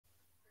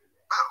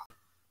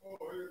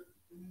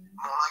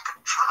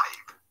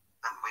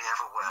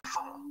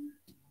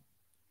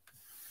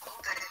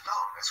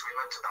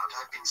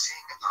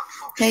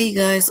Hey you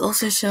guys,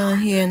 also Sean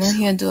here, and I'm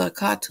here to do a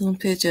cartoon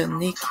picture of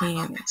Nick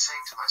Cannon.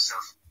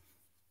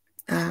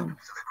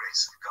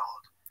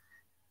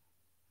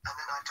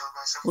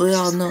 We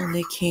all know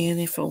Nick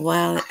Cannon from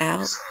Wild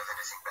Out.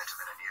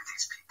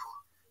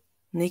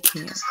 Nick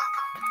Cannon.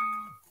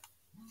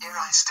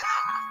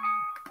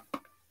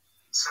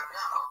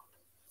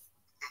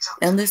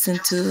 And listen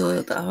to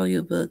the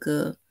audiobook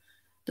of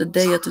The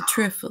Day of the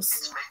Trifles.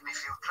 It's made me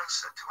feel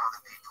closer to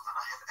other people than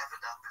I have ever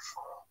done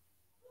before.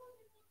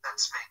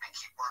 That's made me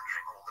keep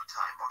wondering all the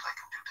time what I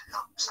can do to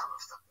help some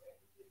of them.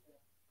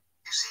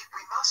 You see,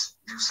 we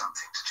must do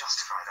something to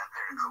justify that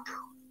miracle,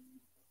 Bill.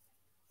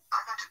 I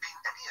might have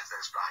been any of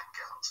those blind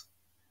girls.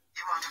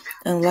 You might have been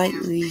any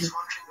of these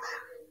wandering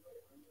men.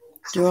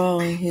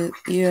 Drawing his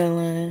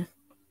earline.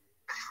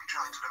 But if we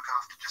try to look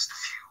after just a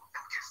few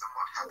and give them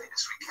what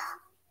happiness we can,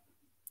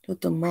 with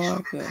the we should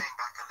marker. be paying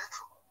back a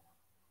little.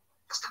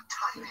 Just a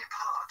tiny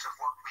part of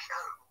what we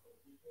owe.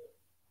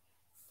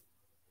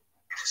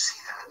 You just see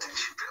that, don't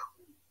you, Bill?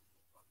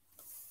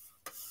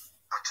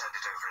 I turned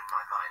it over in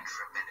my mind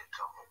for a minute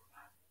or more.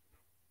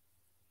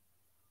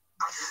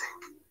 I think,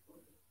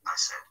 I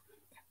said,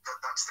 that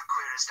that's the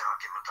queerest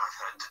argument I've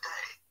heard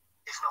today,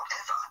 if not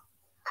ever.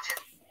 And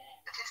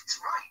yet it's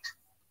right.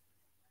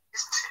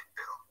 Isn't it,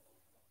 Bill?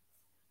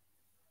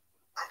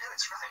 I know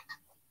it's right.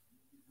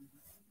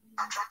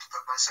 I tried to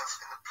put myself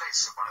in the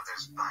place of one of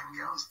those blind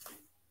girls,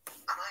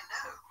 and I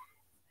know.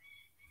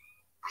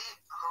 We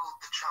hold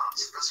the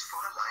chance of as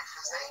full a life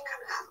as they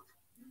can have,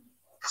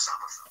 for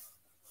some of them.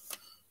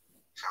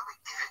 Shall we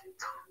give it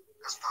them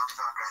as part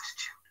of our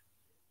gratitude?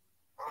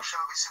 Or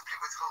shall we simply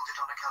withhold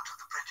it on account of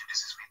the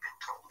prejudices we've been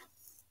taught?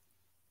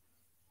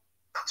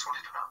 That's what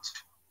it amounts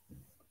to.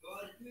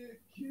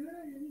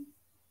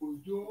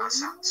 I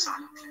sat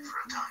silently for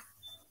a time.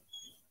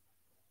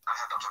 I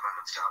had not a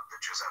moment's doubt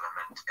that Gisela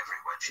meant every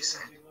word she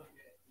said.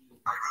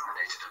 I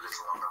ruminated a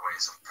little on the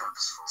ways of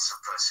purposeful,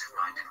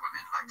 subversive-minded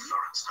women like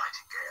Florence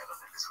Nightingale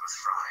and Elizabeth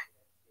Fry.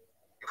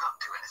 You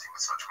can't do anything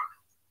with such women.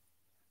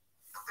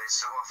 And they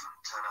so often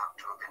turn out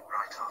to have been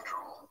right after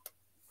all.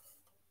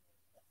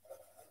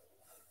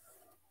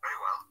 Very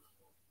well,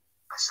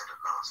 I said at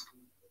last.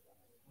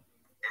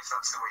 If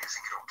that's the way you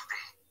think it ought to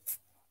be.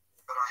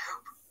 But I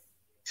hope,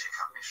 she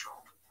cut me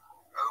short.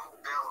 Oh,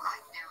 Bill, I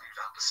knew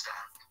you'd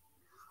understand.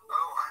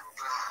 Oh, I'm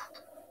glad.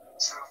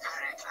 So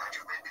very glad.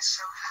 You made me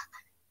so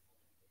happy.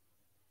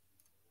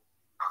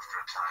 After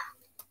a time,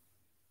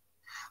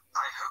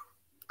 I hope,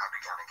 I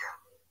began again.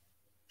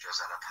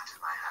 Gisela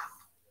patted my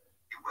hand.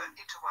 You won't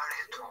need to worry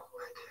at all,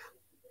 my dear.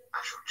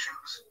 I shall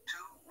choose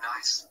two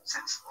nice,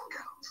 sensible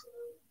girls.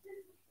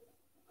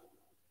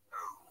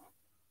 Oh,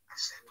 I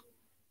said.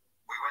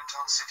 We went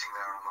on sitting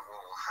there on the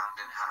wall, hand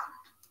in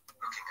hand,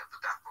 looking at the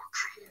dappled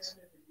trees,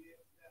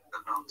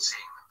 but not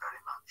seeing them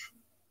very much.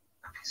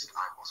 At least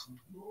I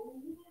wasn't.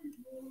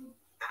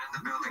 Then in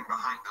the building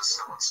behind us,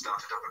 someone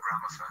started up a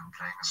gramophone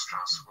playing a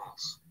Strauss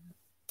waltz.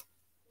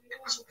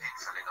 It was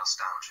painfully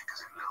nostalgic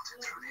as it lilted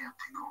through the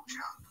empty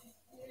courtyard.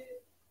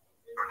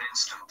 For an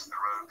instant, the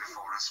road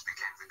before us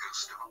became the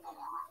ghost of a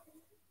ballroom,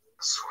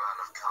 a swirl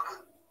of colour,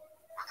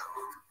 with the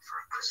moon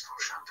for a crystal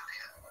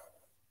chandelier.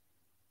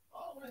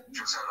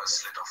 Gisela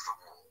slid off the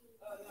wall.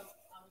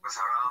 With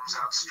her arms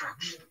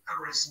outstretched, her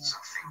wrists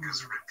and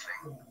fingers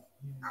rippling,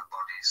 her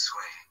body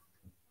swaying,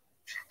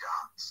 she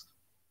danced,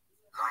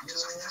 light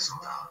as a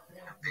thistledown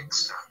in a big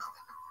circle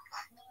in the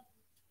moonlight.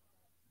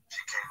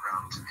 She came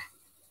round to me,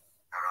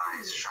 her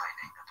eyes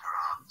shining and her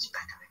arms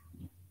beckoning.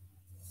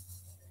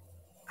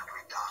 And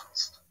we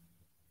danced,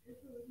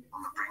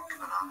 on the brink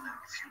of an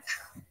unknown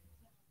future,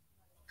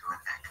 to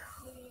an echo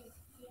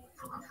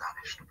from a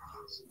vanished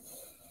past.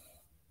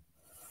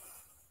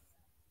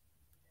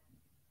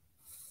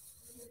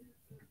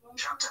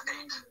 Chapter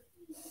 8.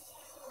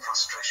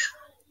 Frustration.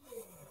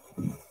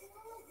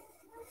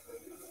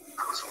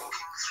 I was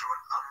walking through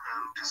an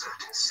unknown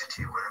deserted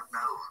city where a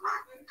bell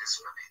rang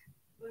dismally,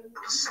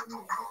 and a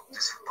sepulchral,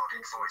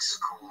 disembodied voice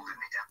called in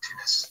the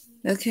emptiness.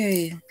 Okay.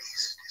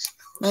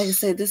 Like I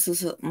said, this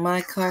is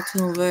my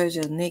cartoon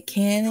version of Nick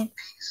Cannon.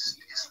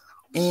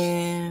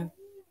 And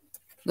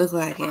look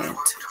like it.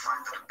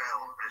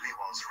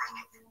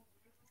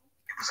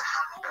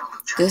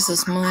 This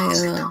is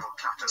my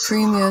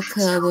Premier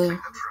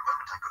Color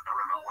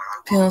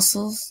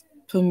pencils,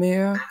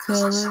 Premier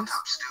Colors,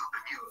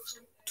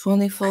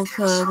 24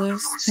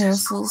 colors,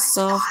 pencils,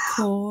 soft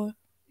core,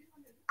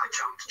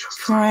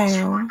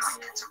 crayons.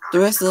 The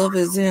rest of it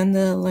is in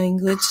the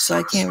language, so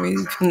I can't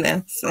really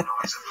pronounce it.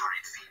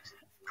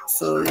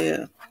 So,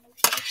 yeah.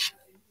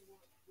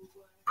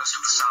 Most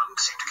of the sound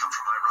seemed to come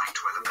from my right,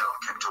 where the bell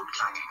kept on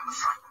clanging and the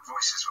frightened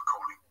voices were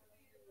calling.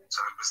 So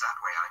it was that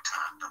way I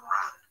turned and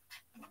ran.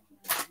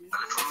 A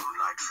little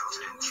moonlight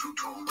filtered in through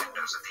tall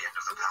windows at the end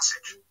of the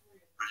passage,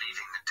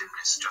 relieving the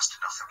dimness just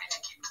enough for me to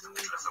keep to the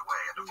middle of the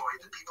way and avoid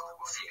the people who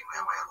were feeling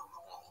their way along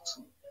the walls.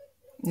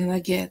 And I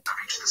get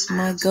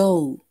my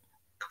goal.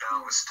 The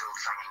bell was still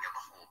clanging in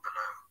the hall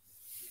below.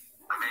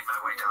 I made my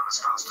way down as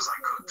fast as I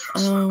could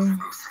through smoke that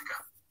grew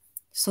thicker.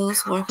 So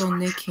let's work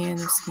on Nick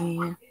Cannon's skin. The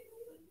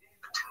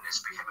dimness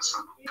became a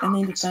sudden I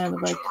need to darkness find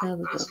the in which right light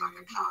color burst though. like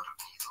a cloud of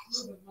needles.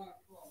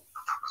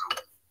 And that was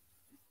all.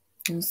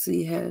 Let's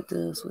see how it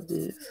does with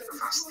this. The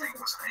first thing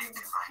was an ache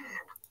in my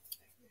head.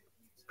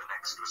 The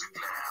next was a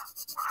glare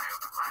when I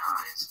opened my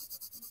eyes.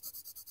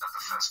 At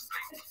the first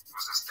blink, it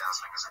was as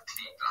dazzling as a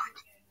clean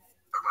light.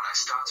 But when I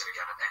started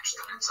again and edged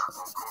the lids up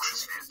more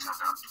cautiously, it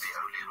turned out to be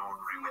only an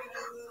ordinary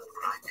window,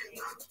 and I knew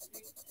that.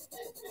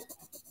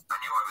 I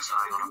knew I was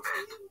lying on a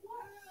bed,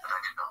 but I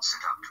did not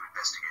sit up to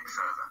investigate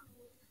further.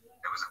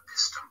 There was a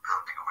piston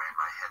pounding away in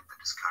my head that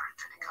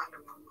discouraged any kind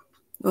of movement.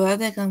 Well, I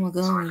think I'm So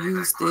I going to lay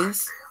use there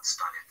this. quietly and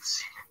studied the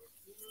ceiling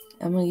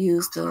I'm going to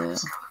use until I the...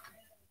 discovered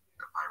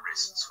that my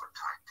wrists were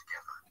tied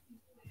together.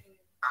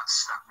 That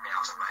snapped me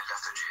out of my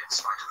lethargy in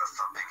spite of the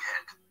thumping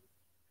head.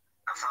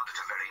 I found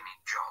it a very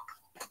neat job,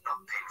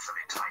 not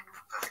painfully tight,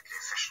 but perfectly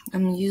efficient.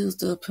 I'm going to use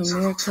the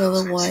Premier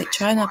Color White.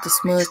 Try not to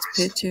smudge the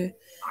picture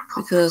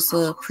because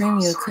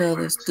Premier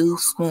colors do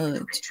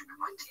smudge.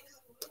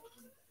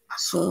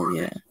 So,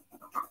 yeah.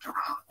 I looked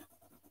around.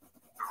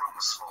 The room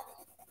was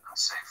small, and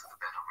save for the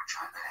bed on which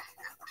I lay,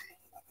 empty.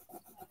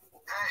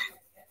 Hey,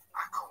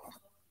 I called.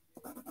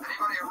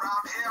 Anybody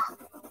around here?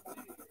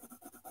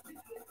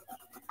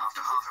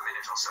 After half a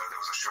minute or so,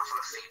 there was a shuffle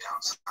of feet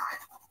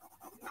outside.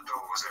 The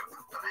door was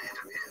opened and a head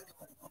appeared.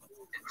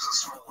 It was a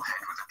small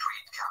head with a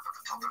tweed cap at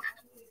the top of it.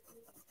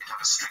 It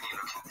had a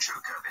stringy-looking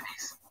choker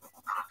beneath,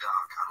 and a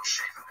dark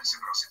unshavenness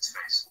across its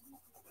face.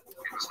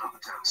 It was not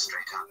turned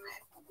straight at me,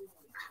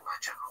 but in my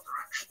general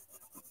direction.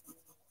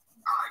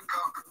 "Hi,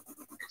 Cock,"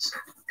 it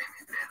said,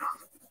 amiably enough.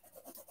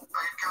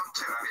 "Oh, you've come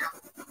too, have you?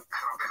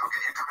 Hang on a bit, I'll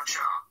get you a cup of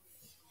cha."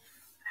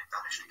 And it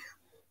vanished again.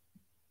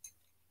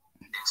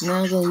 Now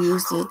I'm going to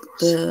use the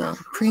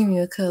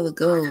Premier Color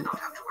Gold.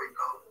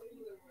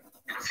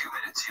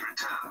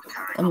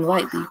 I'm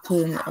lightly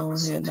putting it on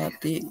here, not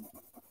thick.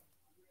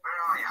 "Where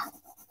are you?"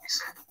 he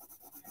said.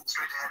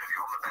 "Straight ahead of you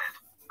on the bed,"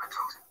 I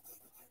told him.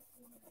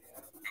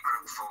 He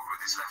groped forward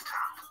with his left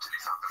hand until he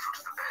found the foot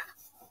of the bed.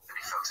 Then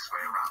he felt his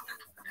way around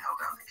it and held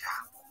out the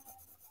can.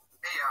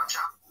 "Here you are,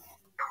 chap.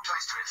 It'll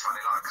taste a bit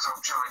funny like, because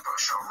old Charlie put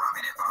a shot of rum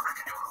in it, but I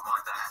reckon you'll not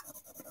mind that."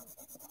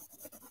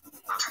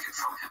 I took it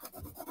from him,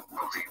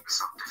 holding it with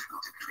some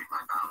difficulty between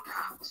my bound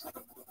hands.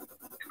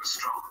 It was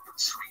strong and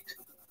sweet,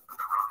 and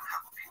the rum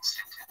hadn't been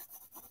stinted.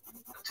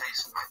 The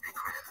taste might be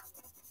queer,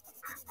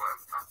 but it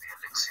worked like the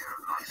elixir of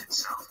life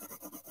itself.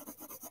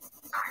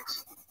 "Thanks,"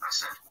 I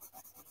said.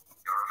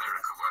 "You're a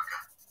miracle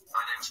worker.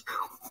 My name's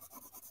Bill."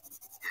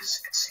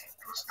 His, it seemed,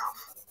 was Alf.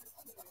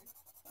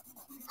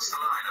 "What's the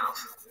line, Alf?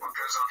 What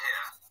goes on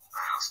here?"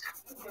 I asked him.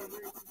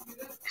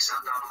 He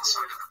sat down on the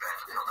side of the bed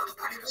and held out a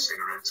packet of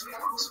cigarettes with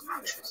lots of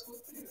matches.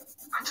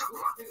 I took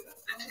one,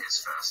 lit his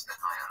first, then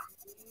my own,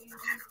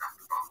 and gave him back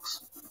the box.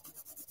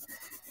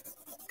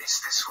 "It's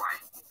this way,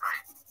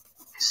 right?"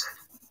 he said.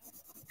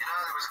 "You know,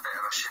 there was a bit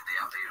of a shindy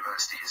up the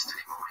university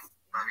yesterday morning.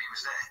 Maybe he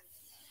was there."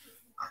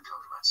 I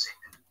told him I'd seen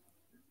it.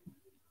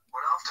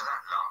 "Well, after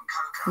that lot,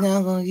 Coco..." Now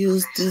I'm going to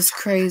use this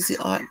Crazy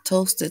Art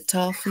Toasted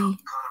Toffee. Kind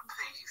of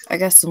peeved. I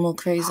got some more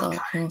Crazy Art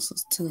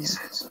pencils too. He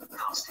says,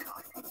 nasty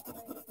like.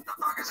 "The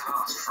buggers have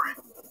asked for it.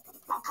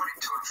 I'll put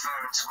it to them fair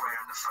and square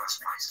in the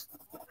first place.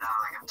 Now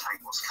they can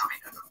take what's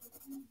coming to them."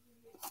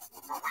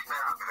 Well, we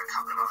met up with a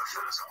couple of other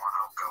fellas and one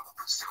old girl we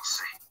could still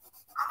see,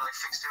 and they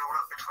fixed it all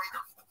up between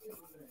them.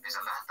 He's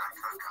a lad, that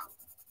Coco.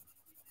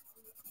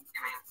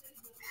 "You mean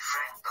he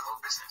framed the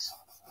whole business?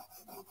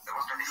 There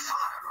wasn't any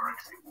fire or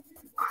anything?"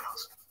 I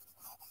asked.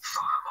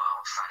 "Fire, my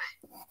old fatty.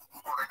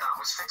 What they done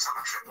was fix up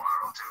a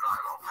tripwire or two, like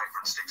a lot of paper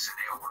and sticks in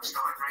the old and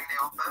started ringing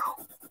the old bell.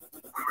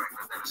 We reckoned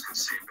that neighbours could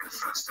see a bit of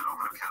first along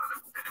on account of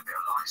there being a bit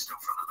of light still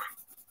from the moon.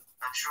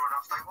 And sure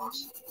enough, they was.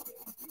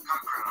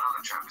 Coker and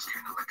another chap was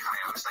giving them the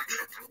KOs. They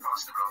tripped and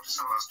passed them along to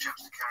some of us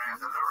chaps to carry out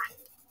the lorry.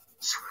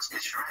 Simple as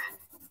kiss your head."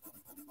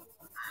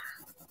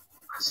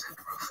 I said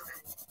ruefully.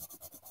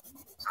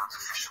 "Sounds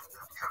efficient,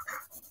 that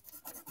Coker.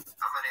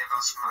 How many of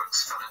us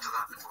mugs fell into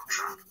that little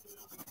trap?"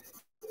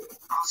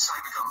 "I'd say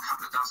we got a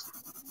couple of dozen,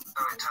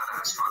 though it turned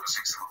out as 5 or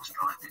 6 of them was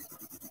blinded.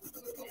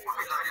 When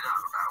we laid it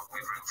out about we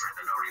room for in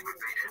the lorry, we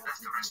beat it and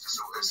left the rest to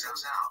sort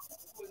themselves out."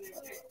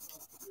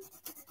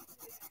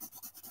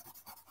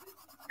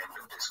 End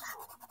of disc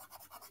 4.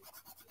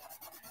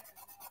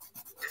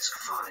 Disc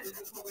 5.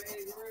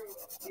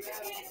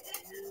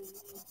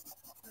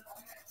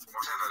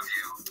 Whatever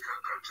view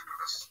Coco took of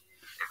us,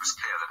 it was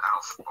clear that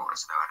Alf bore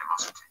us no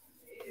animosity.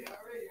 He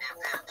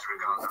appeared to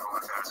regard the whole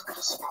affair as a bit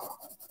of sport.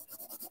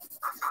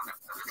 I found it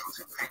a little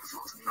too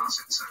painful to class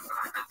it so, but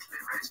I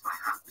mentally raised my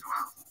hat to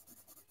Alf.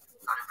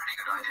 I had a pretty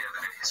good idea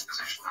that in his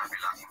position I'd be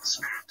lacking the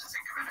spirit to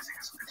think of anything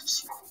as a bit of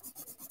sport.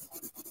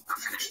 I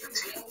finished the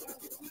tea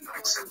and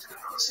accepted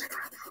another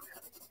cigarette from him.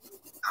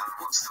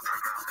 "What's the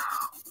programme now?"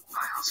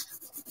 I asked.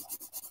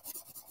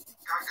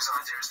 "Coco's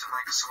idea is to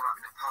make us all up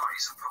into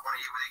parties and put one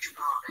of you with each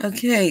party."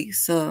 Okay,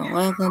 so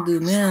what I'm going to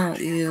do now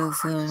is,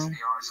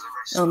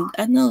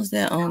 I noticed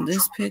that on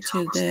this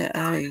picture that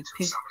I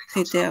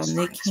picked out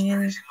Nick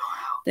Cannon,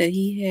 that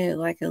he had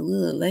like a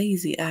little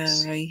lazy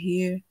eye right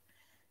here.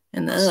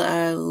 And the other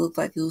eye looked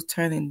like it was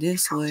turning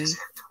this He cocked way. his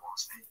head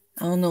towards me.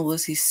 I don't know,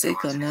 was he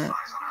sick or There weren't any not?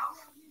 flies on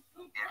Alf.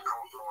 He had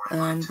caught more in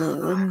my But turn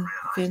than let I me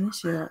realised finish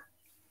was there. up.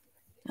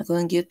 I'm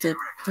gonna get the Didn't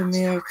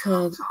recognise the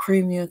enemy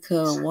Premier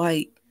color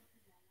white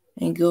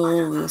and go I don't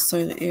over know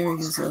certain what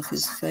areas Coca of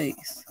his said.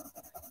 face.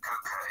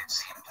 Coca, it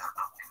seemed, had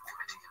not been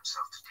committing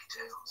himself to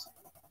details.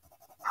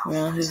 Alf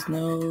Around his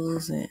examined it.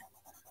 nose and If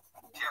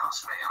you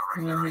ask me, I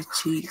reckon around there his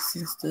ain't nobody cheeks killed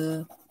and him.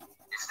 stuff.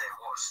 If there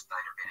was,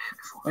 they'd have been here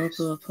before this.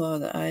 Upper part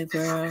of the Different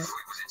eyebrow, if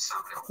we was in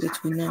some little which town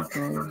we're in not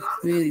London. gonna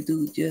really do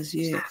just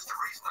yet. Stands to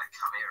reason they'd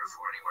come here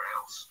for anywhere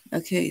else.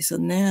 Okay, so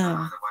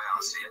now The way I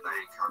see it, they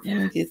ain't come let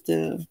me yet. get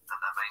the And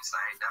that means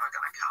they ain't never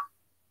gonna come.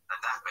 And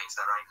that means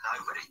there ain't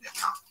nobody to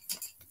come.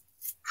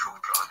 Cool,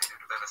 blimey,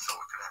 who'd have ever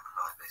thought it could happen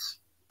like this?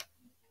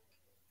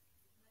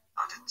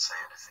 I didn't say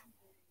anything.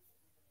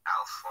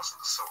 Alf wasn't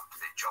the sort to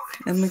be jolly.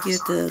 let me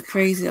get the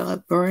crazy eye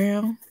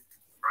brown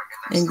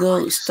and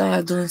go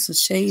start doing some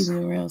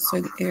shading around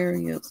certain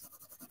areas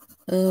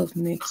of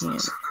Nick Cannon.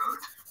 So good.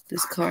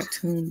 This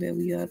cartoon that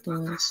we are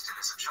doing There still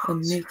is a of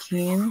chance Nick that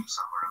people Cannon. from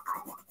somewhere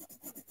abroad.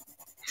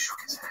 He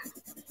shook his head.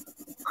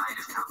 They'd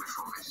have come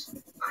before this.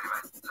 They'd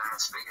have had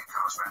loudspeaker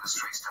cars round the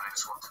streets telling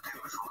us what to do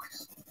before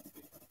this.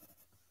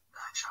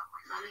 No, chum,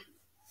 we've had it.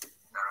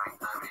 There ain't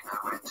nobody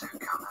nowhere to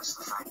come, that's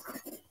the fact of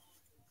it.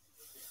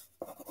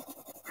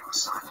 He was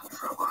silent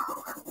for a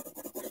while then.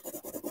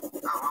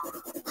 I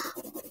wonder.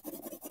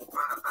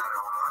 Well, about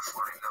our life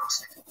while he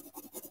lasted,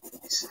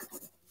 he said.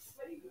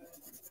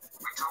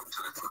 We talked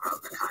a little about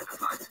the kind of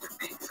life it had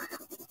been for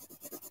him.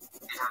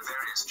 He'd had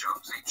various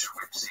jobs, each of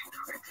which seemed to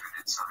have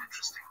included some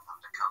interesting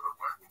undercover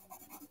work.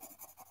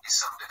 He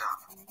summed it up.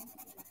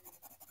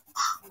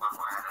 One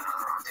way and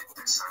another, I didn't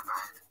do so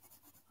bad.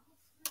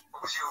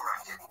 What was your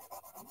racket?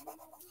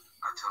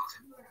 I told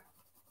him.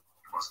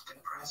 He wasn't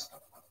impressed.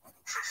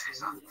 Truth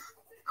is,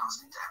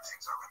 nasty damn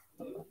things, I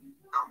reckon.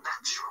 Not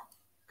natural,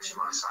 as you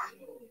might say.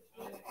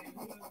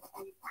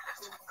 We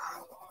left it at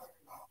that.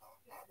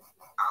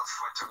 Alf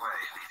went away,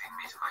 leaving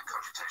me to my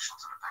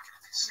cogitations on a packet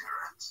of his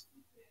cigarettes.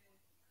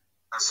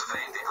 I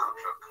surveyed the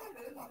outlook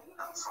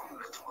and thought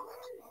little of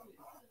it.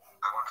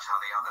 I wondered how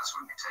the others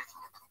would be taking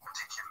it,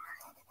 particularly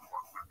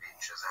what would be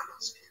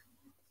Gisella's view.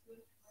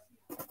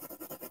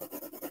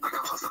 I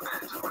got off the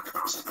bed and went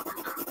across to the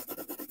window.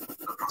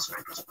 The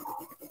prospect was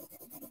poor.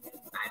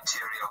 An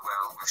interior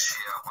well with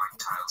sheer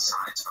white-tiled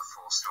sides for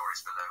 4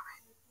 stories below me,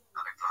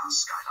 and a glass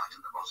skylight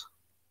at the bottom.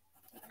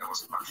 There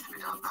wasn't much to be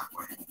done that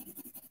way.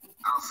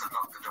 Alf had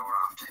locked the door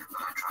after him,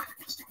 but I tried it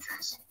just in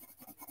case.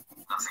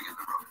 Nothing in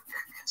the room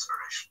gave me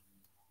inspiration.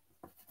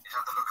 It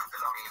had the look of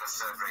belonging in a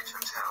third-rate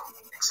hotel,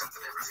 except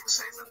that everything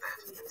save the bed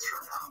had been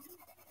thrown out.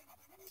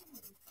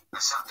 I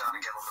sat down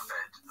again on the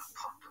bed and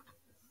pondered.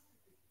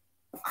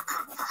 I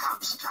could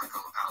perhaps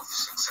tackle Alf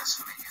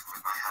successfully even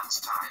with my hands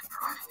tied,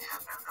 providing he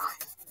had no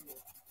knife.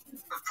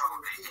 But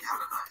probably he had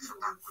a knife, and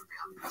that would be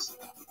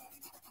unpleasant.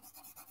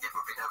 It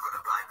would be no good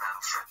a blind man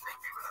threatening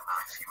me with a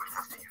knife. He would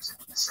have to use it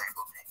to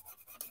disable me.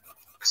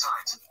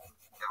 Besides,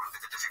 there would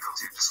be the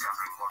difficulty of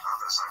discovering what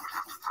others I would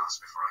have to pass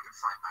before I could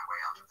find my way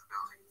out of the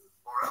building.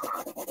 Moreover,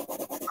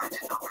 I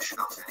did not wish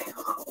Alf any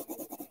harm.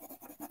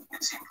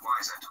 It seemed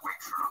wiser to wait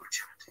for an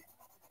opportunity.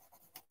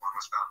 One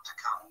was bound to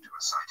come to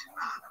a sighted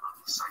man among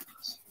the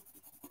sightless.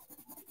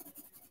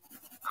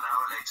 An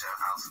hour later,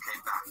 Alf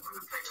came back with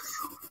a plate of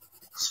food,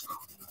 a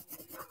spoon,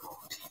 and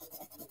more tea.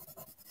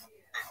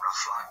 Bit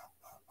rough like,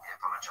 he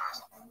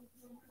apologized.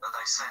 But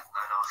they sent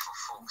no knife or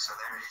fork, so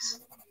there it is.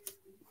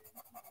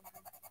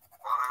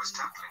 While I was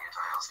tackling it,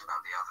 I asked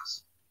about the others.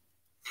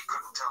 He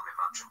couldn't tell me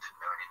much and didn't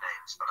know any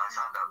names, but I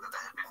found out that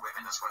there had been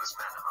women as well as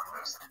men among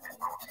those that had been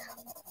brought here.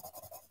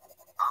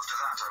 After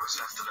that, I was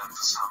left alone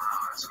for some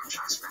hours, which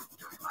I spent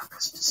doing my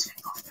best to sleep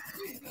off the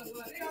headache.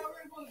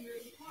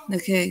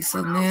 Okay,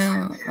 so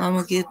now I'm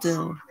gonna get the The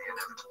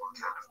inevitable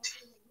can of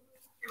tea.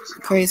 He was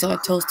crazy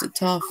accompanied by toasted a man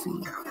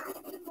toffee. called Coco.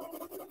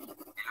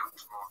 He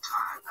looked more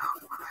tired now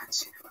than when I had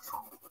seen him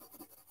before.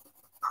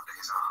 Under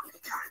his arm, he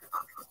carried a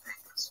bundle of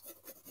papers.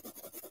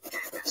 He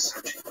gave me a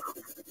searching look.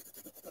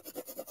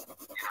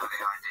 You know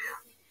the idea?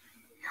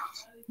 He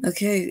asked.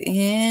 Okay,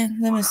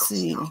 and let me What else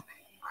see. told me,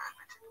 I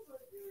admitted.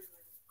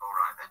 All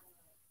right then.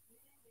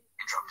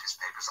 He dropped his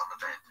papers on the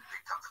bed,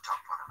 picked up the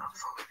top one and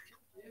unfolded it.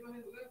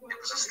 It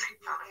was a street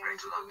plan of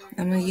Greater London.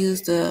 I'm gonna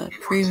use the He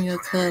pointed Premier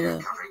to an area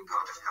color covering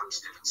part of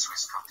Hampstead and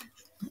Swiss Cottage,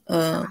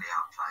 uh heavily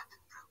outlined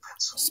in blue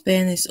pencil.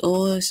 Spanish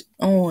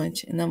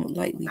orange, and I'm gonna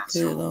lightly That's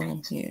put it your on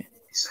beat, here.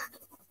 he said.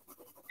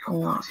 Your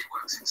Orange. party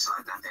works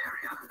inside that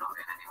area and not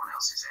in anyone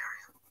else's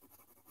area.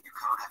 You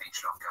can't have each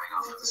lot going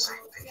after the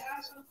same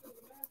pictures.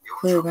 Your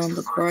Put job it is on to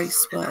the find bright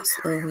food in that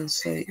spots area of and his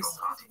see that face. your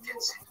party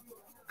gets it.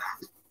 That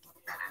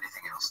and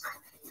anything else they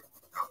need.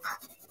 Got that?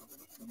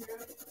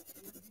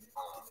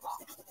 Or what?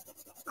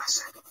 I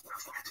said,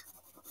 looking at him.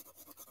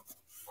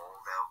 Or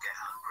they'll get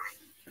hungry.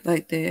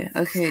 Like that.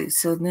 Okay,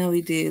 so now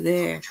we did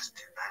there. Just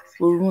too bad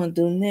for What we you. want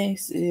to do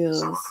next is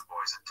Some of the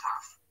boys are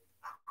tough,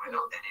 and we're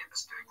not any of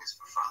us doing this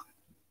for fun.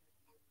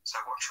 So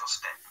what's your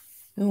step?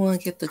 We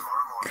want to get the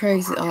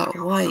crazy art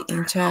white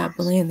and try to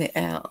blend it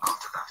out.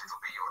 After that,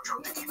 it'll be your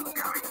job to keep them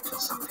going until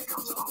somebody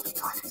comes along to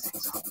tidy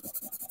things up.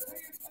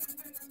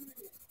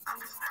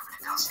 And if nobody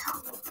does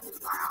come,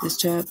 just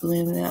try to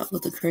blend it out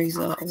with the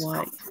crazy art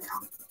white.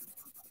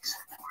 he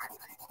said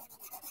grimly.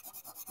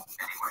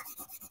 Anyway,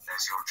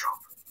 there's your job.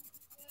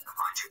 And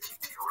mind you keep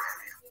to your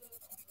area.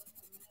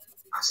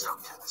 I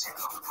stopped him as he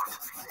was on the point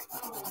of leaving.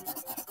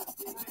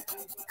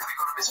 Have you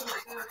got a Miss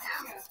Clayton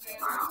here?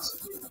 I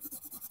asked.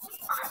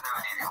 I don't know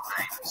any of your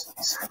names,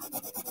 he said.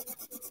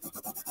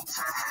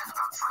 Fair hair,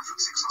 about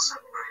 5'6" or so,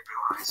 very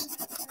blue eyes.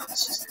 I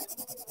persisted.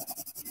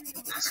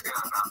 There's a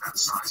girl about that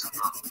size and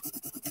blonde.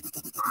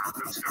 I had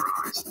looked at her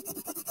eyes.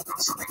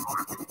 Got something more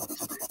important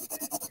to do,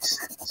 he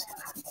said as he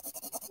left.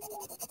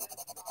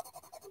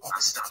 I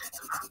studied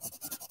the map.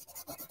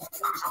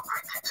 I was not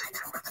greatly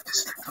taken with the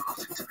district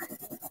allotted to me.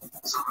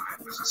 Some of it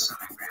was a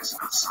salubrious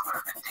enough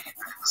suburb indeed,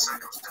 but in the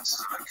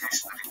circumstances a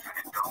location that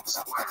included docks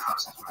and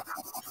warehouses were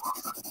that more to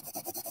offer.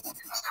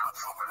 It was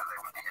doubtful whether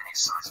there would be any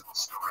sizable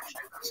storage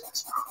depots in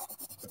this part.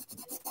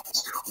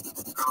 Still, I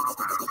would not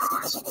wear a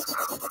prize, as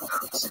Alf would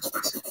doubtless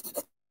express it.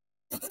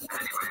 And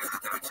anyway, I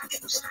had no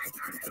intention of staying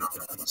there any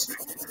longer than was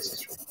strictly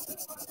necessary.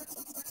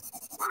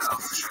 When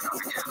Alf showed up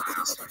again, I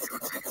asked him if he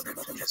would take a bit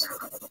to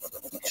Gisela.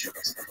 He shook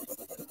his head.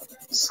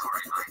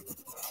 Sorry, mate.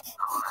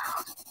 Not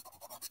allowed.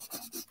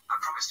 I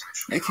promised him it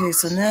should be Okay,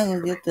 so now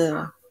we'll get the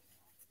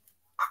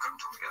I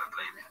couldn't altogether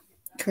blame him.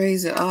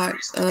 crazy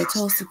art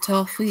toasted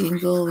toffee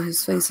and go over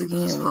his face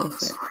again with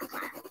it.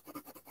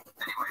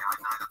 Anyway, I had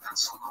neither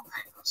pencil nor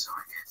paper, so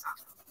I gave that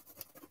up.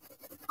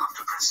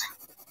 After pressing,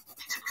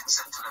 he did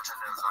consent to let her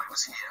know that I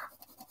was here,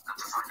 and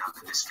to find out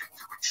the district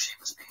to which she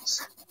was being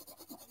sent.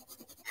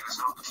 He was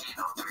not keen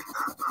on doing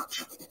that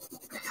much,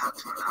 but he had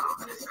to allow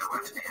that if there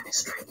were to be any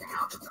straightening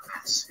out of the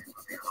mess, it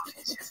would be a lot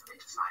easier for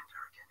me to find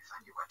her again if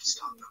I knew where to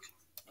start looking.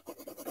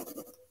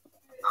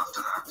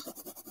 After that,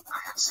 I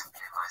had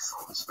simply my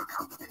thoughts for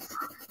company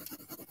for a bit.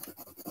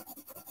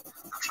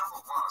 The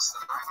trouble was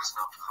that I was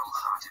not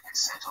wholeheartedly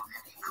set on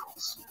any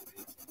course.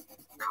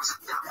 There was a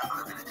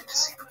doubtful ability to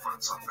see the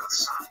points on both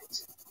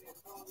sides.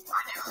 I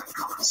knew that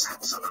common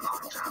sense and the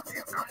long-term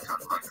view got it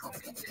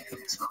unlikely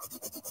legally as well.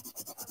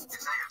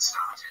 If they had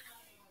started,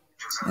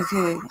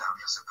 Okay,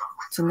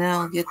 so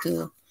now get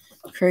the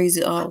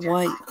crazy art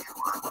white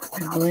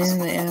and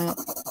blend it out.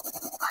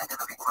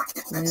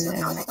 Blend it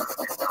out.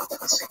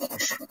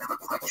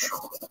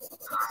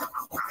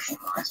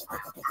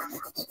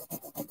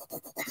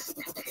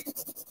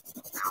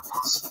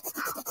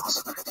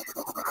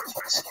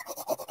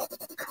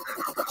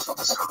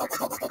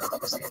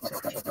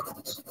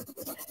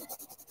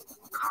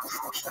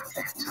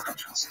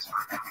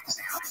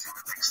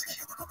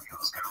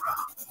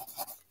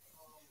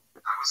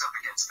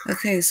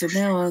 Okay, so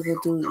now what I'm going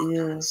to do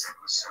is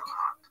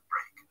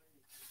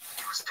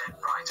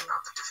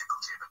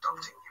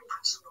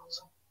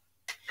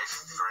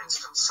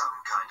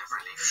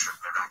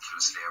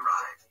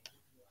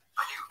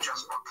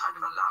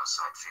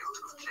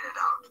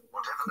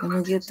I'm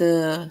going to get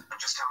the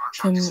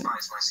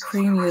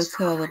premier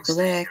color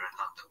black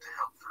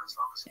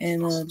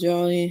and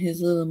draw in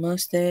his little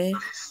mustache.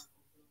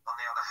 On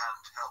the other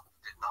hand, help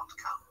did not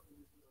come.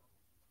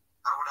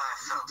 How would I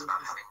have felt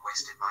about having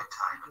wasted my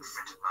time and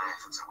frittered my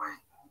efforts away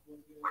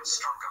when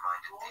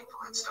stronger-minded people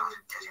had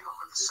started getting on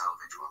with the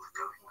salvage while the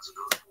going was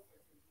good?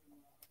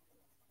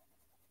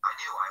 I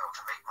knew I ought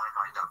to make my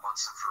mind up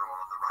once and for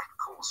all on the right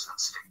course and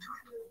stick to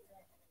it.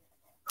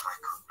 But I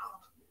could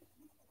not.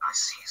 I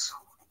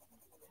seesawed.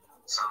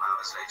 Some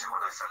hours later,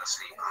 when I fell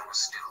asleep, I was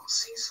still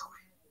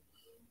seesawing.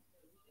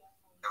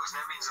 There was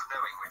no means of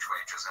knowing which way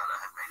Gisela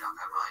had made up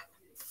her mind.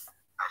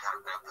 I'd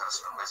had no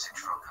personal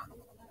message from her.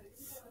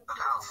 But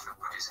Alf had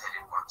put his head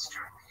in once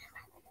during the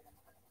evening.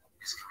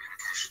 His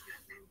communication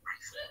had been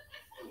brief.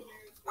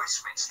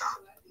 Westminster,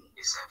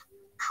 he said.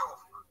 Cool.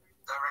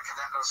 Don't reckon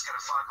that lot's going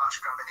to find much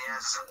grub in the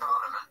houses of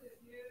Parliament.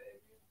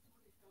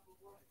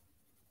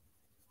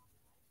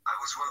 I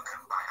was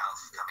woken by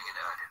Alf coming in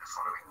early the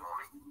following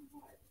morning.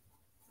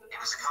 He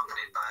was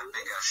accompanied by a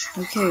bigger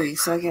shooting Okay,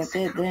 so I got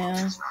that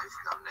down.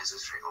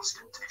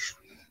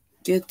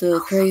 Get the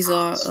crazy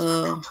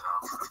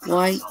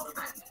white.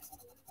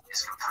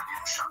 His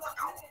companion shut the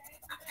door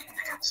and leaned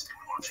against him,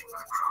 watching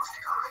with a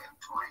crafty eye and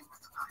toying with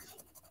the knife.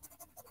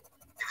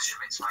 It was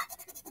Schmidt's mate,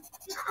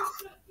 said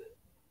Alf.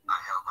 I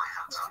held my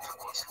hands out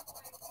towards him.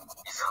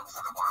 He felt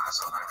for the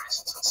wires on my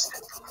wrists and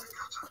snipped them with a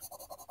cutter.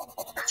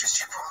 Just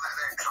you pull that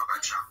there,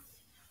 clobber chum,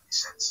 he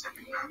said,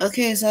 stepping back.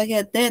 Okay, so I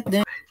got that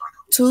down.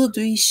 2 or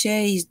 3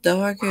 shades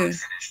darker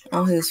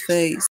on his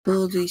face.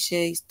 2 or 3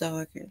 shades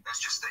darker.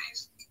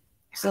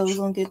 So we're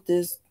gonna get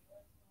this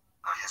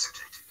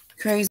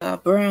crazy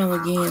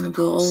brown again and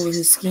go over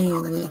his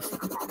skin with.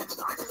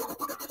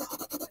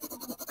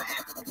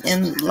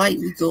 And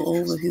lightly go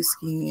over his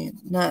skin.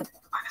 Not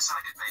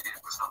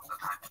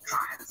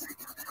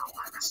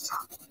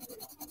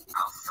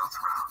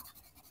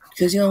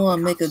because you don't want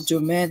to make a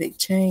dramatic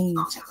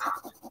change.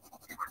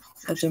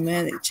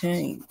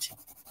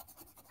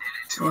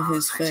 In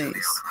his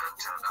face.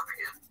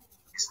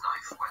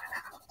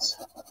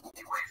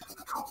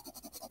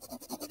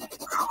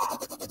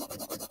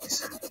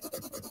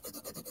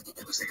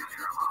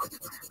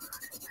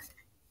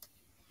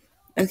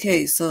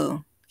 Okay,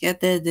 so got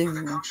that there.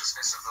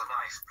 Consciousness of the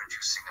knife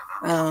producing an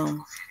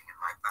uncomfortable feeling in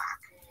my back.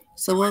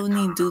 So what we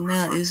need to do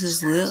now is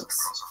his lips.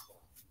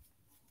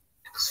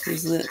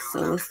 His lips. So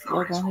let's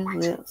work on his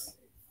lips.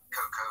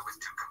 Coco with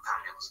two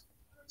companions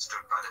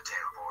stood by the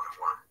tailboard of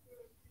one.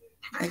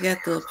 I got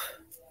the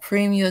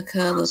premier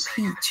color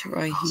peach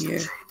right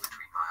here.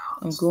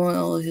 I'm going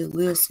over his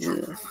lips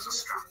with. One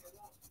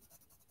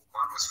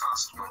was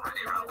fastened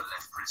already around the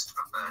left wrist of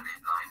a burly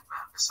blind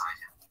man beside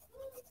him.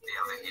 The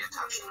other he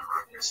attached to the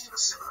right wrist of a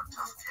similar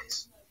tough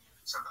case,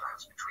 so that I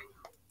was between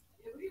them.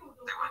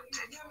 They weren't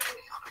taking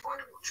any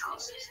unavoidable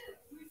chances.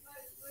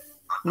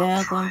 Now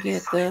I'm gonna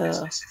get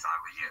the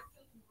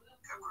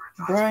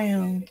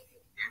brown,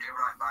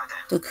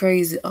 the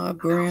crazy art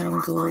brown,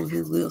 and go over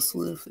his lips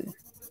with it.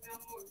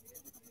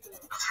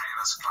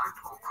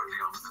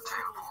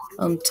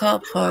 On the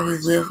top part of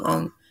his lip,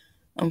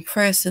 I'm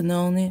pressing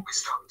on it.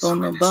 But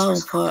on the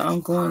bottom part,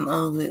 I'm going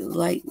over it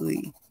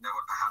lightly. There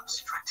were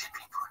perhaps 20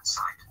 people in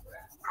sight,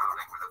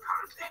 prowling with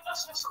apparent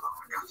aimlessness along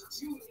the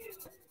gutters.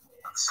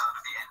 At the sound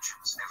of the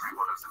engines, every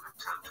one of them had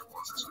turned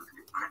towards us with an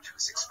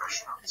incredulous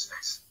expression on his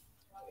face.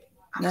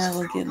 Now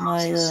I'll get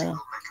my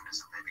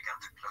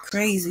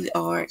crazy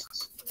art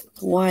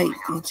white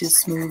and just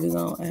smooth it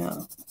on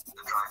out.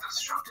 The drivers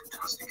shouted to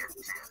us to get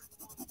clear.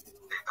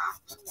 They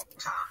backed,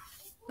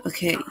 turned.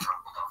 Okay,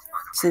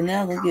 so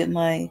now I'll get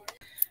my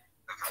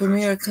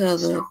premier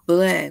color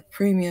black,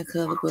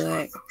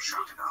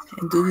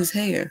 and do his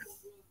hair.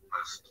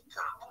 Most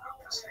turned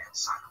hopelessly and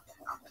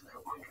silently after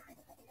their wandering.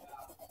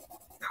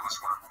 There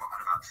was one woman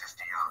about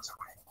 50 yards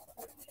away.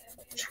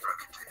 She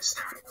broke into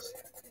hysterics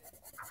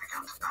and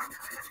began to bang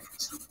her head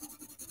against the wall.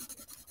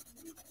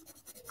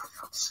 I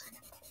felt sick.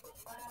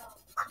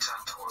 I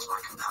turned towards my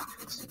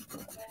companions.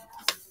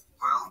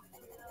 Well,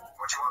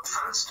 what do you want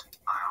first?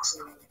 I asked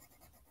them.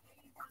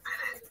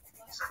 Billy,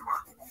 said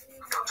one.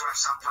 We've got to have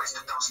some place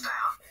to doss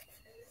down.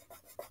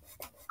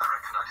 I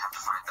reckon I'd have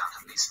to find that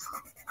at least for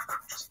them. I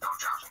couldn't just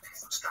dodge out and leave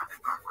them stranded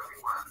right where we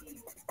were.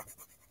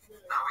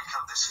 Now we'd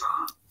come this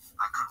far,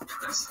 I couldn't do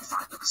less than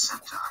find them a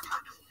centre, a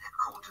kind of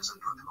headquarters,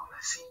 and put them on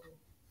their feet.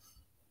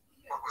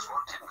 What was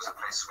wanted was a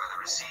place where the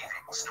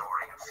receiving,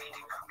 storing, and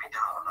feeding could be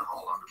done, and the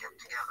whole lot kept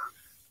together.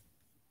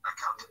 I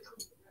counted them.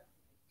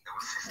 There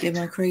were 50. Get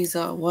my crazy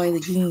art white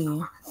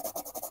again.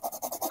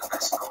 The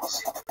best course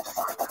seemed to be to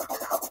find a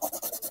hotel.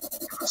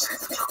 It would save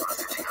the trouble of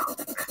fitting out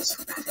beds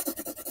and bedding.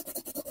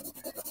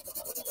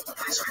 The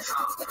place we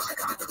found was a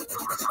kind of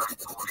glorified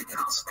boarding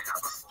house made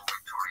up of 4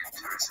 Victorian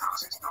terrace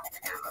houses knocked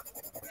together,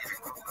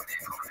 giving all of the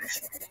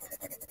accommodation we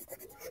needed.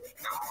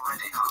 There were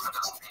already half a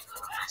dozen people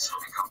in the place when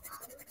we got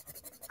there.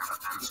 Heaven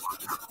knows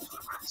what happened to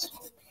the rest.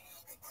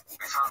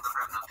 We found the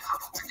remnant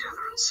huddled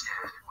together and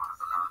scared in one of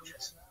the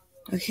lounges.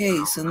 Okay,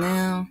 so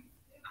now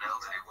An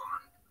elderly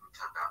woman who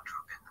turned out to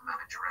have been the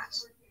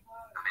manageress.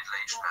 A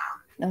middle-aged man.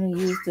 I'm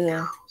gonna use Three the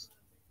girls.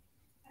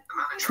 The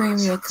manageress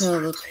premier had the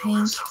color strength to pink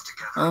pull herself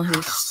together on and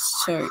his held out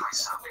some shirt.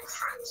 high-sounding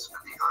threads,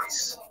 but the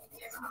ice,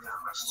 even of her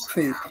most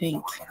Pretty severe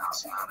pink. boarding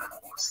house manner,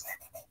 was thin.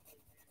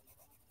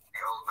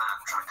 The old man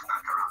tried to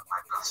back her up by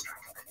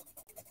blustering a bit.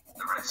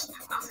 The rest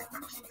did nothing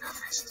but keep their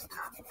faces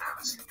turned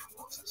nervously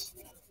towards us.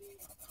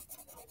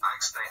 I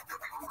explained that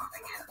we were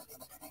moving in.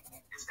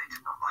 If they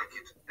did not like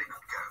it, they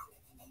could go.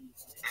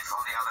 If,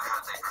 on the other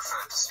hand, they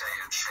preferred to stay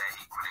and share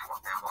equally what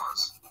there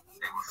was,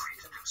 they were free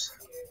to do so.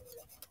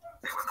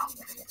 They were not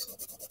pleased.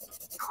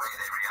 The way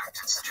they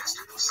reacted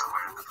suggested that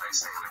somewhere in the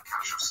place they had a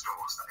cache of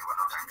stores that they were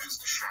not anxious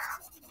to share.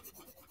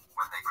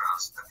 When they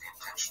grasped that the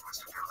intention was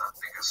to build up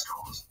bigger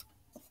stores,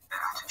 their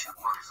attitude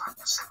modified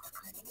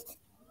perceptibly,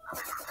 and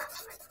they prepared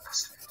to make the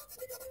best of it.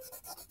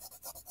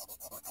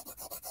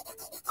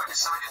 I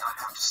decided I'd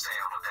have to stay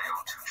on a day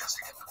or two just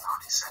to get the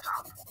party set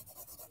up.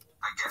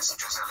 I guess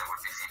Gisella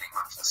would be feeling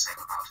much the same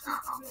about her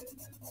lot.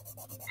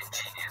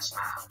 Ingenious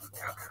man,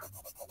 Coco.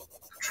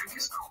 The trick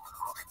is called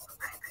holding the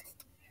baby.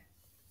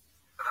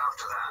 But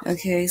after that,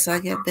 Okay, so I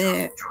get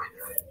that. joined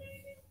her.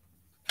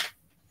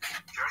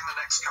 During the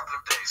next couple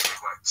of days, we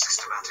worked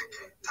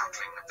systematically,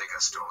 tackling the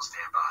bigger stores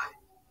nearby.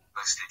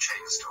 Mostly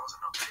chain stores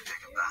and not very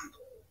big at that.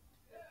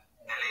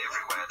 Nearly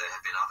everywhere there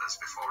had been others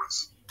before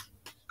us.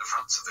 The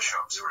fronts of the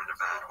shops were in a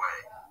bad way.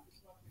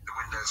 The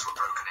windows were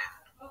broken in.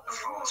 The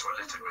floors were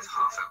littered with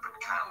half-opened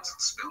cans and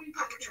spilled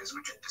packages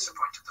which had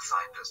disappointed the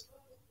finders,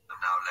 and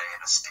now lay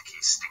in a sticky,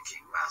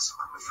 stinking mass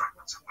among the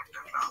fragments of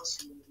window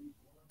glass.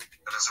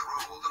 But as a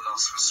rule, the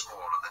loss was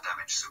small and the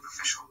damage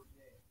superficial,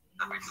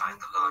 and we'd find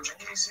the larger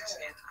cases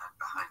in and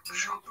behind the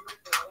shop when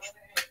touched.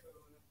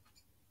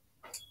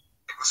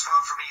 It was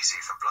far from easy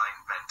for blind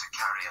men to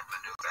carry and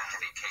maneuver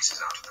heavy cases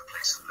out of the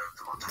place and load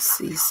them onto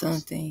See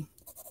something.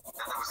 Then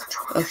there was the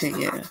job of Okay,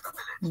 getting them yeah. out of the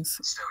billet and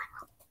stowing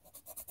them.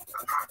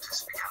 But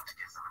practice began to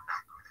give them a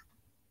knack with it.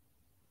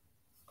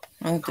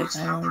 I don't think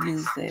I want to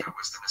use that.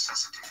 Was the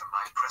necessity for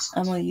my presence.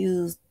 I'm gonna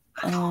use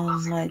my Go on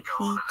peach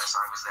unless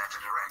I was there to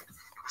direct.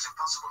 It was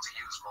impossible to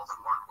use more than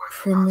one working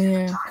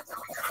premier party at a time,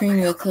 though we could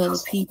premier obey other color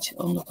tasks. peach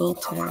on the bow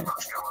Not tie. very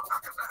much go on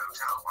back at the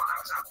hotel while I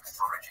was out with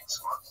foraging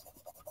squads.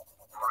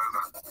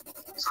 Moreover,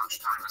 such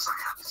time as I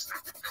had to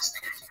spend in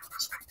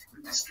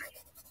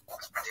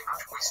pretty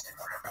much wasted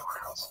for everyone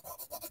else.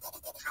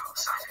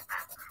 Two-sighted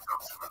men could have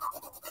got through a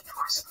novel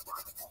twice the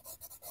work.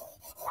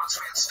 Once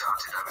we had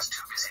started, I was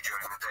too busy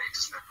during the day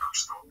to spend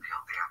much thought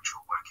beyond the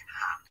actual work in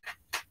hand.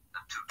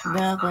 And too tired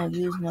now I'm going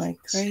to use my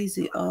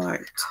crazy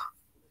art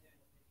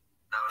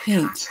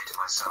pink.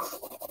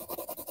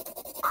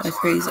 My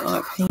crazy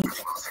art pink.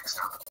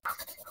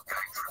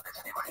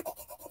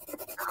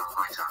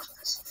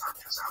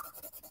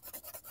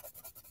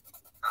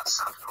 That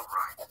sounded all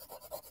right.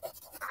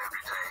 And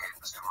every day it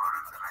was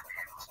tomorrow that I'd be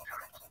able to do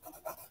it.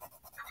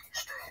 And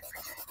each day it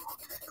became more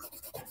difficult.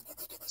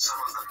 Some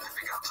of them had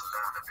begun to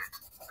learn a bit,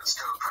 but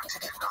still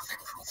practically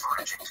nothing from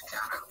foraging to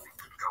can opening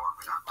could go on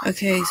without my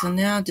Okay, so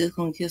now I'm just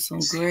going to get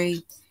some gray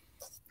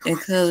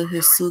and color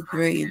his suit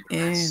gray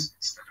and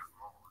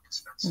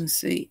let's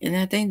see. And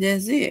I think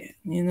that's it,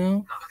 you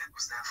know. None of it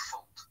was their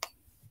fault.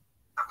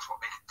 That was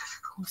what made it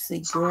difficult. Let's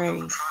see, Some of them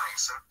gray. were trying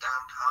so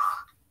damned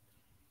hard.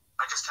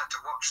 I just had to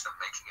watch them,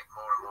 making it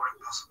more and more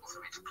impossible for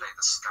me to play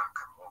the skunk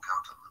and walk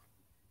out on them.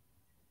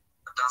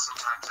 A dozen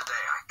times a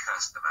day I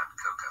cursed the man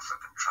Coca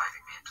for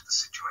contriving me into the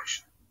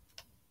situation.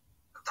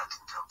 But that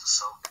didn't help to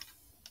solve it.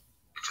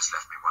 It just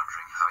left me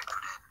wondering how it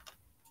could end.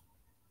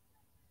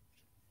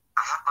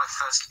 I had my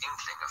first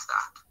inkling of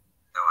that,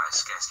 though I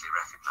scarcely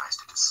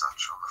recognized it as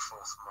such on the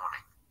fourth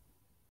morning.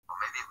 Or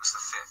maybe it was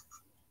the fifth,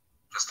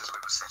 just as we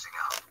were setting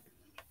out.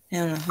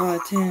 Having a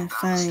hard time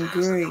finding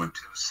gray.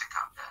 Too sick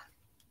up there.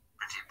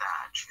 Pretty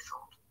bad, she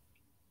thought.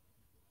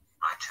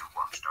 My two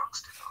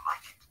watchdogs did not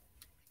like it.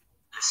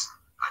 Listen,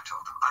 I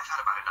told them, I've had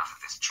about enough of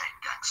this chain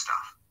gang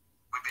stuff.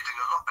 We'd be doing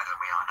a lot better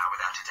than we are now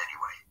without it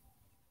anyway.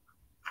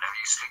 And have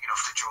you slinking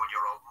off to join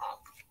your old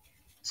mob?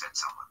 Said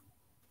someone.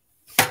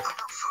 Oh,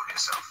 don't fool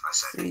yourself, I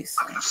said. I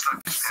could have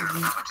slugged a pair of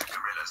amateur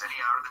guerrillas any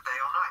hour of the day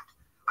or night.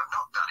 I've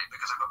not done it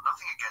because I've got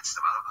nothing against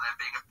them other than there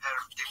being a pair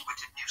of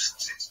dim-witted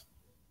nuisances.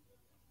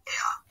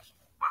 Yeah,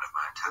 one of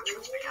my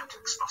attachments began to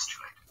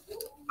expostulate.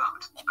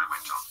 But I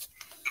went on.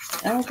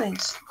 I don't think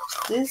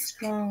this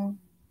one.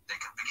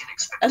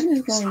 I'm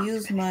just gonna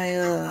use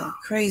my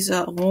crazy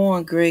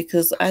worn gray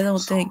because I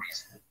don't think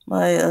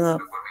my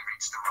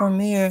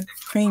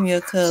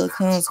premier color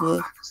comes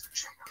with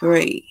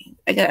gray.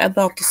 I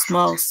bought the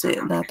small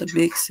set, not the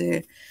big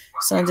set,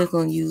 so I'm just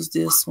gonna use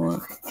this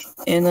one,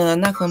 and I'm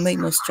not gonna make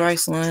no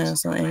stripes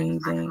lines or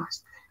anything.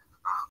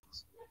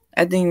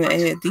 I didn't even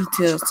add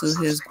details to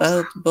his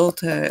bow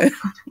tie.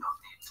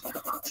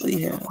 So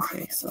yeah,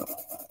 okay, so. I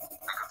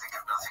could think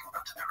of nothing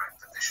but to direct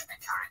that they should be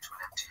carried to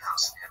an empty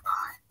house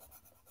nearby,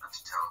 and to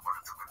tell one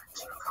of the women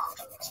to look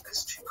after them as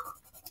best she could.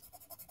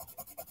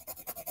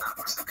 That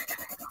was the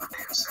beginning of a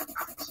day of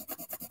setbacks.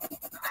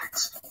 The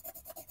next,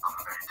 of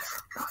a very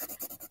different kind,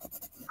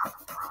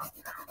 happened around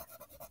noon.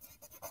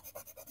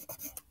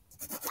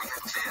 We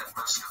had cleared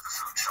most of the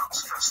food shops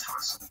close to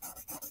us,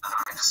 and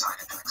I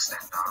decided to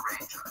extend our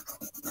range a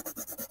little.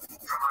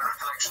 From my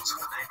recollections of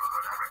the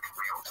neighborhood, I reckoned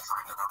we ought to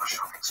find another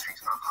shopping street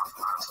about half a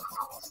mile to the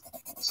north,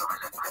 so I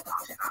led my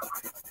party that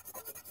way.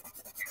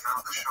 We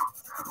found the shop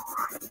there all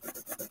right,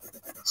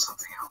 and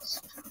something else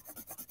too.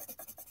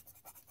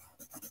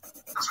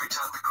 As we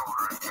turned the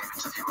corner and came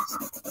into view of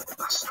them,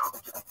 I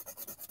stopped.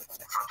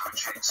 In front of a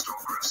chain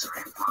store grocery,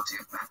 a party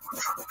of men were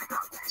trundling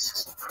out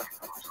cases and loading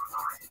them onto a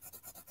lorry.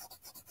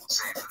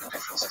 Save for the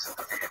differences in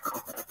the vehicle,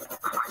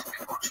 I might have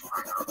been watching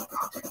my own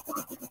party at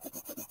work.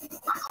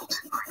 I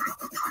halted my group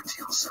of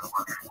 20 or so,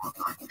 wondering what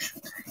line we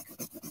should take.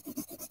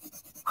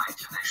 My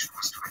inclination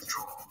was to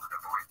withdraw and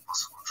avoid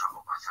possible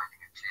trouble by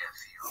finding a clear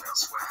field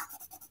elsewhere.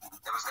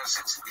 There was no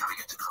sense in coming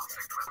into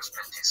conflict when there was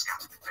plenty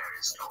scattered in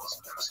various stores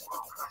for those who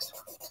were organized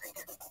enough to take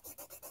it.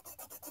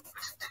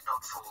 But it did not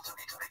fall to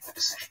me to make the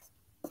decision.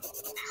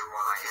 Even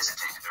while I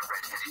hesitated, a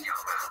red-headed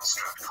young man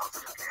strode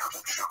confidently out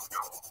of the shop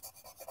door.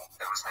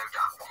 There was no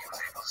doubt that he was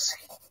able to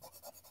see,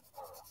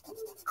 or,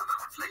 a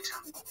moment later,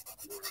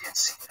 that he had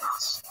seen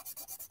us.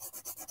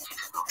 He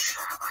did not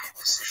share my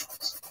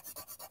indecisions.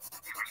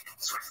 He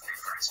reached swiftly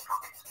for his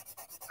pocket.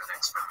 The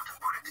next moment, a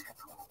bullet hit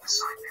the wall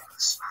beside me with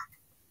a smack.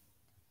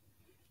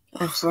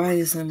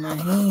 Arthritis in my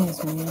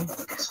hands, man.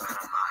 His men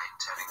and mine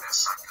turning their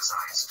sightless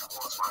eyes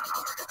towards one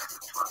another in an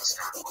effort to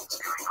understand what was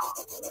going on.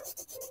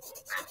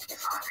 Then he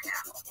fired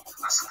again.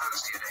 I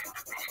supposed he had aimed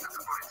at me, but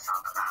the bullet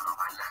found the man on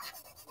my left.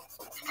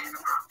 He gave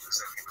a grunt as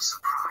though he was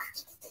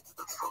surprised,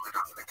 and folded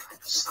up with a kind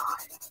of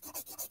sigh.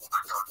 I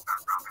dodged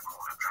back round the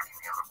corner, dragging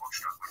the other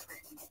watchdog with me.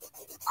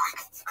 Quick,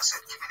 I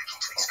said, give me the key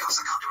to these cars.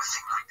 I can't do a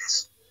thing like this.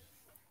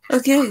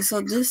 Okay,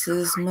 so this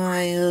is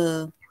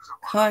my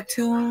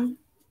cartoon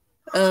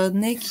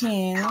Nick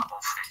Cannon.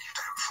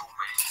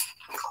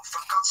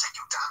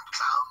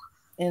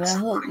 And I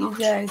hope you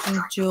guys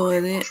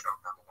enjoyed it.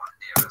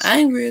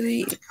 I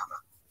really...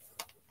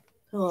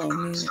 Hold on a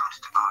minute.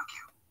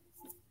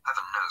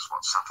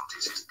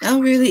 I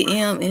really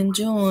am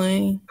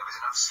enjoying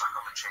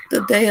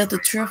the Day of the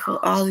Triple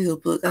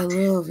audiobook. I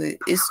love it.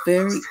 It's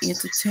very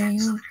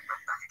entertaining.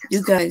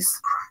 You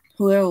guys,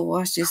 whoever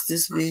watches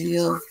this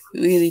video,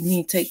 really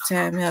need to take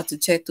time out to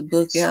check the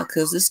book out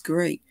because it's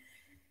great.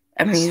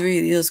 I mean, it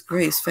really is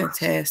great. It's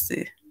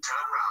fantastic.